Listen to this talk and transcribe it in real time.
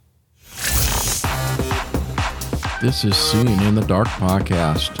This is Seeing in the Dark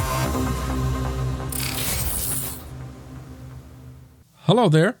podcast. Hello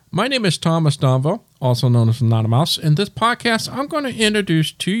there. My name is Thomas Donville, also known as Anonymous. In this podcast, I'm going to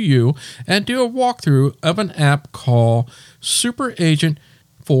introduce to you and do a walkthrough of an app called Super Agent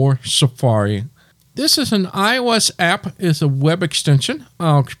for Safari. This is an iOS app. It's a web extension.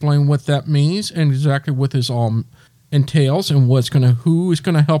 I'll explain what that means and exactly what this all entails and who is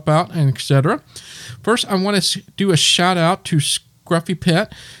going to help out, and etc. First, I want to do a shout out to Scruffy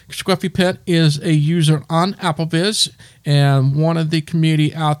Pet. Scruffy Pet is a user on AppleVis, and one of the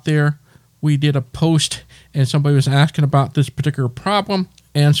community out there, we did a post and somebody was asking about this particular problem,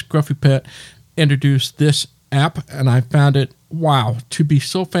 and Scruffy Pet introduced this app, and I found it, wow, to be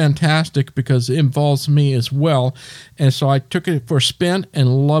so fantastic because it involves me as well. And so I took it for a spin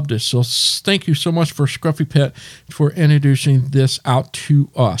and loved it. So thank you so much for Scruffy Pet for introducing this out to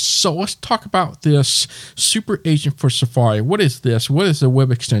us. So let's talk about this Super Agent for Safari. What is this? What is the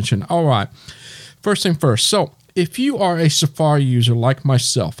web extension? All right. First thing first. So if you are a Safari user like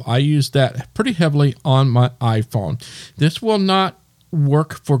myself, I use that pretty heavily on my iPhone. This will not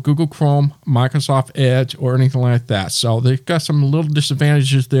work for Google Chrome, Microsoft Edge, or anything like that. So they've got some little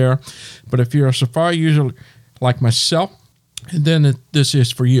disadvantages there. But if you're a Safari user like myself, then this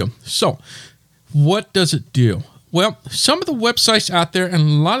is for you. So what does it do? Well, some of the websites out there and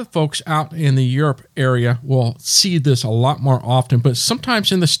a lot of folks out in the Europe area will see this a lot more often. But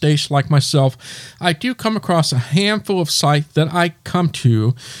sometimes in the States, like myself, I do come across a handful of sites that I come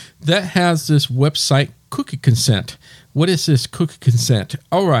to that has this website cookie consent. What is this cookie consent?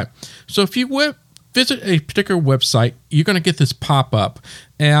 All right. So if you visit a particular website, you're going to get this pop-up,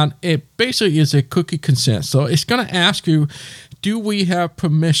 and it basically is a cookie consent. So it's going to ask you, do we have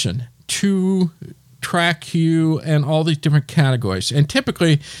permission to track you and all these different categories? And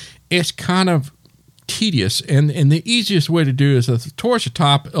typically, it's kind of tedious, and the easiest way to do is towards the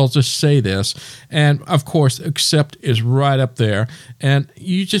top, it'll just say this, and of course, accept is right up there, and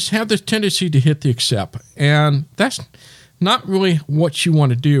you just have this tendency to hit the accept, and that's not really what you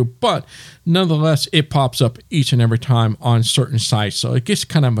want to do, but nonetheless, it pops up each and every time on certain sites, so it gets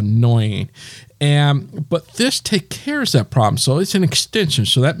kind of annoying. But this takes care of that problem. So it's an extension.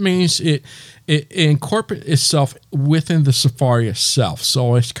 So that means it incorporates itself within the Safari itself.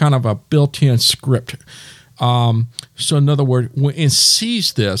 So it's kind of a built-in script. So in other words, when it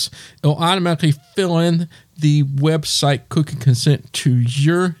sees this, it'll automatically fill in the website cookie consent to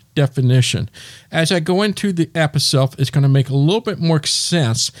your definition. As I go into the app itself, it's going to make a little bit more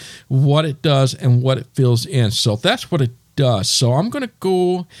sense what it does and what it fills in. So that's what it does. So I'm going to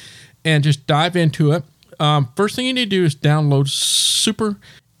go and just dive into it. First thing you need to do is download Super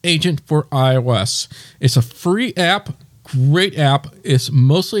Agent for iOS. It's a free app, great app. It's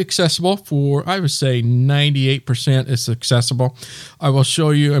mostly accessible for, I would say, 98% is accessible. I will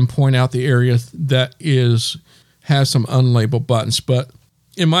show you and point out the areas that has some unlabeled buttons, but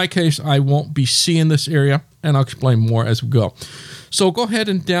in my case, I won't be seeing this area, and I'll explain more as we go. So go ahead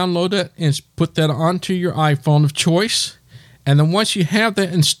and download it and put that onto your iPhone of choice. And then once you have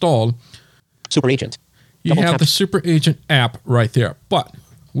that installed, Super Agent, you have the Super Agent app right there. But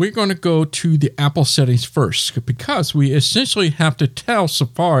we're going to go to the Apple settings first because we essentially have to tell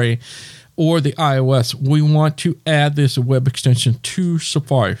Safari or the iOS we want to add this web extension to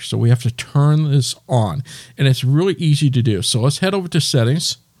Safari. So we have to turn this on. And it's really easy to do. So let's head over to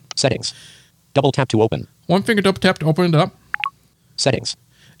settings. Settings. Double tap to open. One finger double tap to open it up. Settings.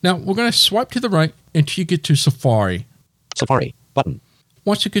 Now we're going to swipe to the right until you get to Safari. Safari button.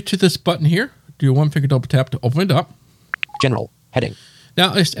 Once you get to this button here, do one finger double tap to open it up. General heading.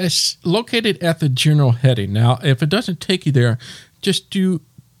 Now it's located at the general heading. Now if it doesn't take you there, just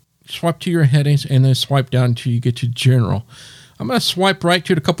swipe to your headings and then swipe down until you get to general. I'm going to swipe right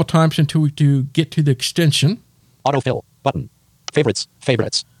to it a couple times until we do get to the extension. Autofill button. Favorites.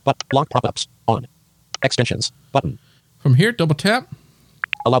 But block pop-ups on. Extensions button. From here, double tap.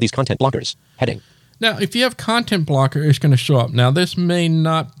 Allow these content blockers. Heading. Now, if you have content blocker, it's going to show up. Now, this may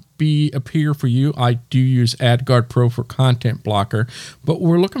not appear for you. I do use AdGuard Pro for content blocker, but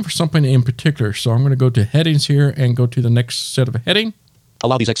we're looking for something in particular. So I'm going to go to headings here and go to the next set of heading.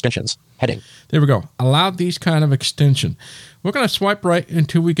 Allow these extensions. Heading. There we go. Allow these kind of extension. We're going to swipe right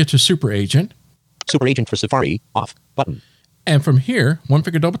until we get to Super Agent. Super Agent for Safari off button. And from here, one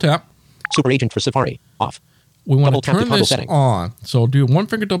finger double tap. Super Agent for Safari off. We want to turn this on. So do one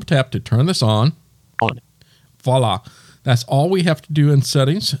finger double tap to turn this on. On. Voila. That's all we have to do in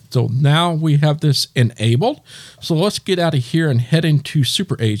settings. So now we have this enabled. So let's get out of here and head into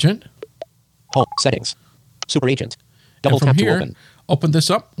Super Agent. Home settings. Super Agent. Double tap to open. Open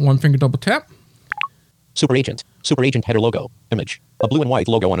this up. One finger double tap. Super Agent. Super agent header logo. Image. A blue and white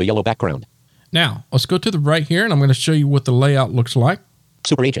logo on a yellow background. Now, let's go to the right here, and I'm going to show you what the layout looks like.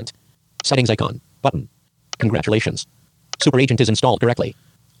 Super agent. Settings icon. Button. Congratulations. Super agent is installed correctly.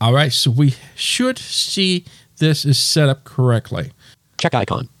 All right, so we should see this is set up correctly. Check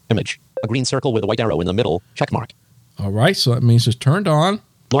icon. Image. A green circle with a white arrow in the middle. Check mark. All right, so that means it's turned on.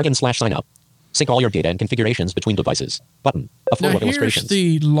 Login/sign up. Sync all your data and configurations between devices. Button. A flow Now, of illustrations.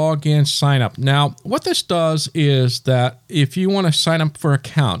 here's the login sign up. Now, what this does is that if you want to sign up for an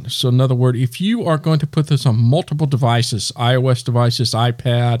account, so in other words, if you are going to put this on multiple devices, iOS devices,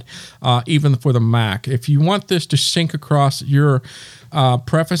 iPad, even for the Mac, if you want this to sync across your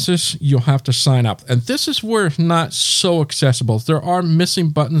preferences, you'll have to sign up. And this is where it's not so accessible. There are missing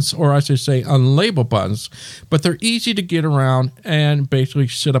buttons, or I should say unlabeled buttons, but they're easy to get around and basically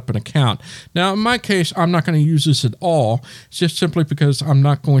set up an account. Now, in my case, I'm not going to use this at all, just simply because I'm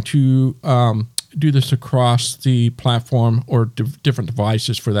not going to do this across the platform or different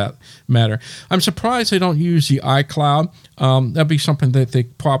devices for that matter. I'm surprised they don't use the iCloud. That'd be something that they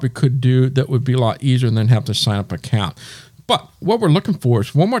probably could do that would be a lot easier than have to sign up an account. But what we're looking for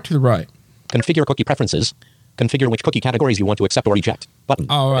is one more to the right. Configure cookie preferences. Configure which cookie categories you want to accept or reject. Button.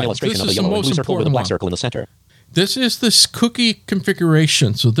 All right. An illustration This of the is the yellow and most blue circle with a important black one. circle in the center. This is this cookie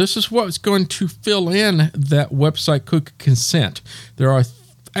configuration. So this is what's going to fill in that website cookie consent. There are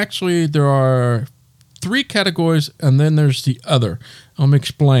 3 categories, and then there's the other. Let me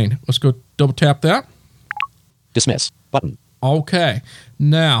explain. Let's go double tap that. Dismiss. Button. Okay.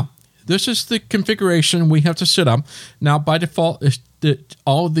 Now, this is the configuration we have to set up. Now, by default, is that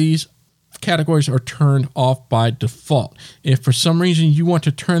all of these categories are turned off by default. If for some reason you want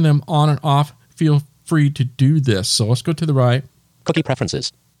to turn them on and off, feel free to do this. So let's go to the right. Cookie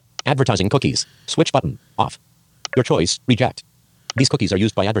preferences. Advertising cookies. Switch button. Off. Your choice. Reject. These cookies are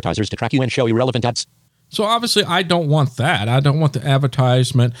used by advertisers to track you and show you relevant ads. So obviously I don't want that. I don't want the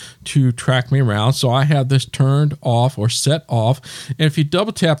advertisement to track me around. So I have this turned off or set off. And if you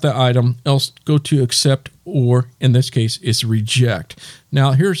double tap that item, it'll go to accept, or in this case, it's reject.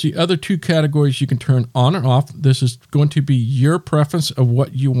 Now here's the other 2 categories you can turn on and off. This is going to be your preference of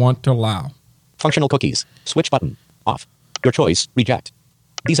what you want to allow. Functional cookies. Switch button. Off. Your choice. Reject.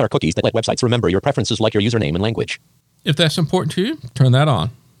 These are cookies that let websites remember your preferences like your username and language. If that's important to you, turn that on.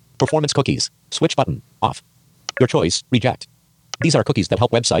 Performance cookies. Switch button. Off. Your choice. Reject. These are cookies that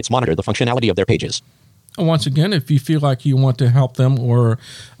help websites monitor the functionality of their pages. And once again, if you feel like you want to help them or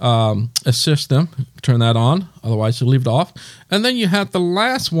assist them, turn that on. Otherwise, you leave it off. And then you have the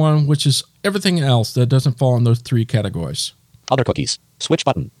last one, which is everything else that doesn't fall in those 3 categories. Other cookies. Switch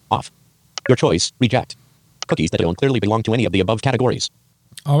button. Off. Your choice. Reject. Cookies that don't clearly belong to any of the above categories.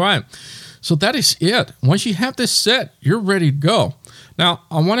 All right. So that is it. Once you have this set, you're ready to go. Now,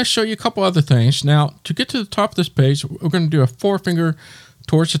 I want to show you a couple other things. Now, to get to the top of this page, we're going to do a 4-finger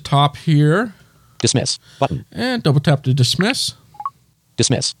towards the top here. Dismiss. Button. And double tap to dismiss.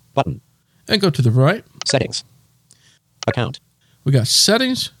 Dismiss. Button. And go to the right. Settings. Account. We got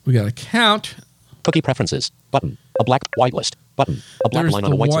settings. We got account. Cookie preferences. Button. A black whitelist. Button. A black There's line the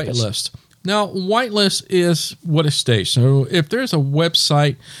on a white surface. whitelist. Now, whitelist is what it states. So if there's a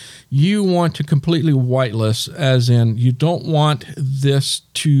website you want to completely whitelist, as in you don't want this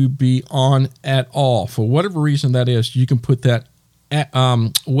to be on at all, for whatever reason that is, you can put that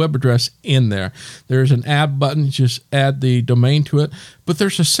web address in there. There's an add button, just add the domain to it. But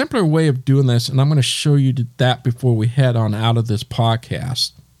there's a simpler way of doing this, and I'm going to show you that before we head on out of this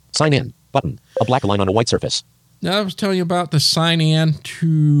podcast. Sign in. Button. A black line on a white surface. Now, I was telling you about the sign in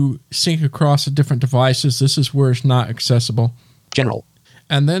to sync across the different devices. This is where it's not accessible. General.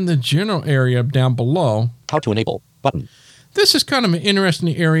 And then the general area down below. How to enable. Button. This is kind of an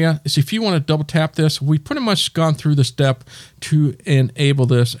interesting area. Is if you want to double tap this, we pretty much gone through the step to enable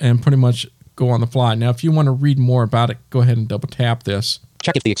this and pretty much go on the fly. Now, if you want to read more about it, go ahead and double tap this.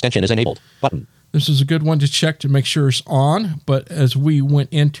 Check if the extension is enabled. Button. This is a good one to check to make sure it's on, but as we went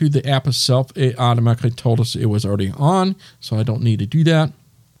into the app itself, it automatically told us it was already on, so I don't need to do that.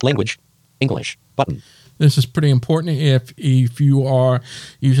 Language. English. Button. This is pretty important if you are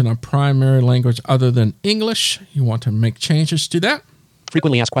using a primary language other than English. You want to make changes to that.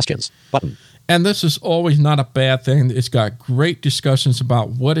 Frequently asked questions. Button. And this is always not a bad thing. It's got great discussions about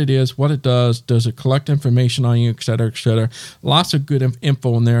what it is, what it does it collect information on you, et cetera, et cetera. Lots of good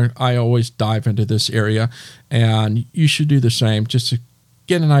info in there. I always dive into this area, and you should do the same just to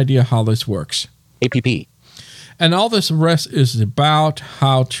get an idea how this works. APP. And all this rest is about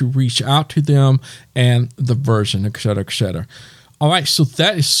how to reach out to them and the version, et cetera, et cetera. All right, so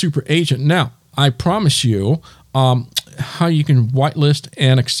that is Super Agent. Now, I promise you how you can whitelist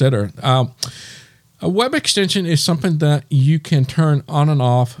and et cetera. A web extension is something that you can turn on and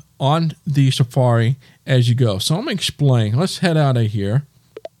off on the Safari as you go. So I'm going to explain. Let's head out of here.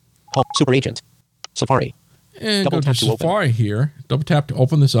 Home, Super Agent, Safari. And go to Safari here. Double tap to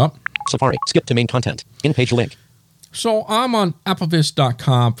open this up. Safari, skip to main content, in-page link. So I'm on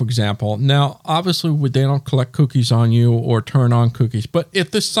applevis.com, for example. Now, obviously, they don't collect cookies on you or turn on cookies. But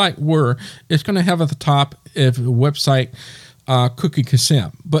if this site were, it's going to have at the top if a website cookie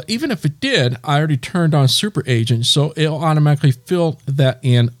consent. But even if it did, I already turned on Super Agent, so it'll automatically fill that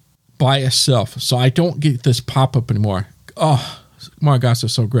in by itself. So I don't get this pop-up anymore. Oh, my gosh,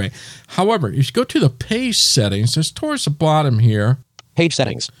 it's so great. However, if you go to the page settings, it's towards the bottom here. Page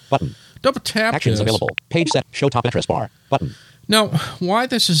settings, button. Double tap Actions this. available. Page set. Show top address bar. Button. Now, why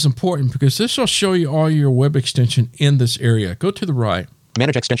this is important, because this will show you all your web extension in this area. Go to the right.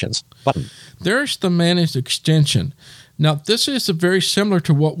 Manage extensions. Button. There's the manage extension. Now, this is very similar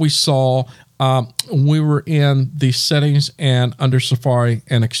to what we saw when we were in the settings and under Safari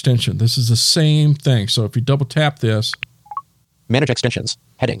and extension. This is the same thing. So if you double tap this. Manage extensions.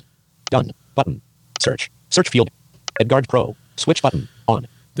 Heading. Done. Button. Search. Search field. AdGuard Pro. Switch button. On.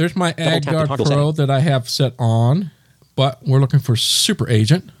 There's my AdGuard Pro that I have set on, but we're looking for Super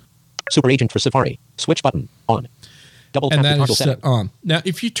Agent. Super Agent for Safari. Switch button. On. Double tap and that to toggle is set on. Now,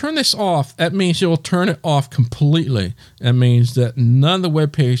 if you turn this off, that means it will turn it off completely. That means that none of the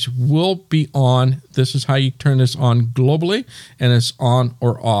web page will be on. This is how you turn this on globally, and it's on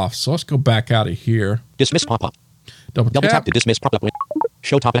or off. So let's go back out of here. Dismiss pop-up. Double tap to dismiss pop-up window.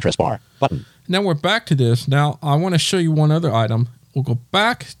 Show top address bar. Button. Now we're back to this. Now I want to show you one other item. We'll go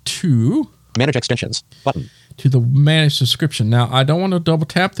back to Manage extensions. Button. To the Manage subscription. Now I don't want to double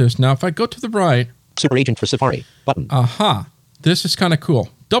tap this. Now if I go to the right. Super Agent for Safari. Button. Aha. This is kind of cool.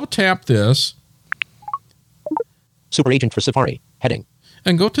 Double tap this. Super Agent for Safari. Heading.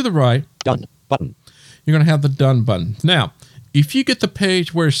 And go to the right. Done. Button. You're going to have the Done button. Now, if you get the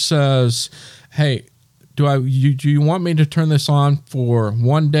page where it says, hey, do you want me to turn this on for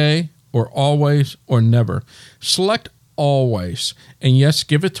one day or always or never? Select always. And yes,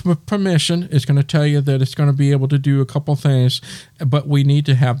 give it to permission. It's going to tell you that it's going to be able to do a couple things, but we need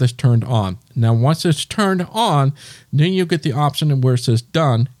to have this turned on. Now, once it's turned on, then you'll get the option where it says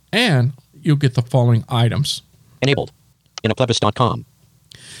done, and you'll get the following items. Enabled. Inaplevis.com.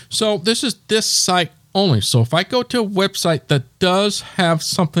 So this is this site only. So if I go to a website that does have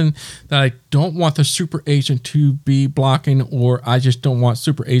something that I don't want the Super Agent to be blocking, or I just don't want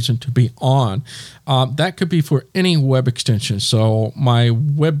Super Agent to be on, that could be for any web extension. So my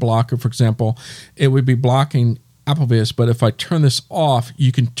web blocker, for example, it would be blocking AppleVis, but if I turn this off,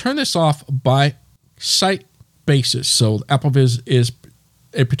 you can turn this off by site basis. So AppleVis is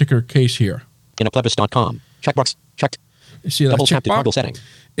a particular case here. Inaplevis.com. Checkbox. Checked. You see that double tap to checkbox? toggle setting.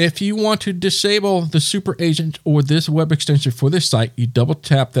 If you want to disable the Super Agent or this web extension for this site, you double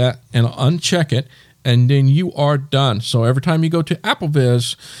tap that and uncheck it, and then you are done. So every time you go to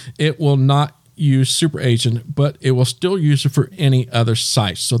AppleVis, it will not use Super Agent, but it will still use it for any other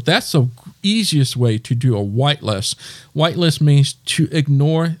site. So that's the easiest way to do a whitelist. Whitelist means to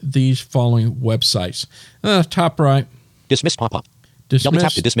ignore these following websites. And top right. Dismiss pop-up. Dismiss. Double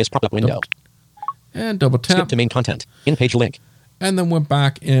tap to dismiss pop-up window. And double tap. Skip to main content. In-page link. And then we're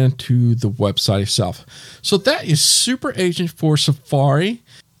back into the website itself. So that is Super Agent for Safari.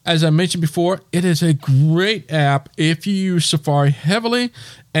 As I mentioned before, it is a great app if you use Safari heavily,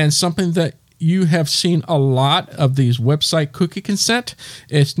 and something that you have seen a lot of these website cookie consent.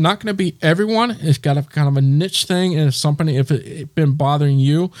 It's not going to be everyone. It's got a kind of a niche thing, and it's something, if it's been bothering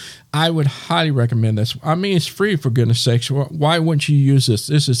you, I would highly recommend this. I mean, it's free, for goodness sakes. Why wouldn't you use this?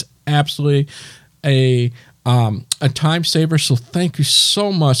 This is absolutely a time saver. So thank you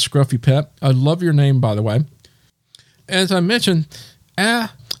so much, Scruffy Pet. I love your name, by the way. As I mentioned,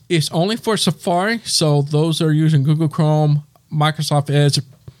 it's only for Safari. So those that are using Google Chrome, Microsoft Edge,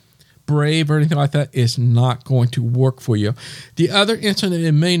 Brave, or anything like that is not going to work for you. The other instance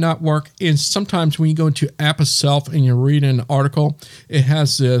it may not work is sometimes when you go into app itself and you're reading an article, it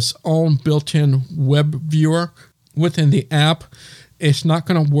has this own built-in web viewer within the app. It's not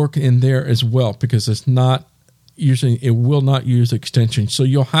going to work in there as well because it will not use extension. So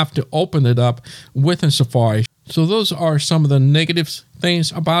you'll have to open it up within Safari. So those are some of the negative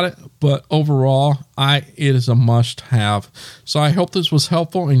things about it, but overall, it is a must-have. So I hope this was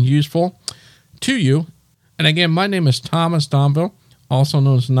helpful and useful to you. And again, my name is Thomas Donville, also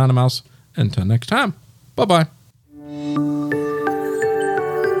known as Anonymous. Until next time, bye-bye.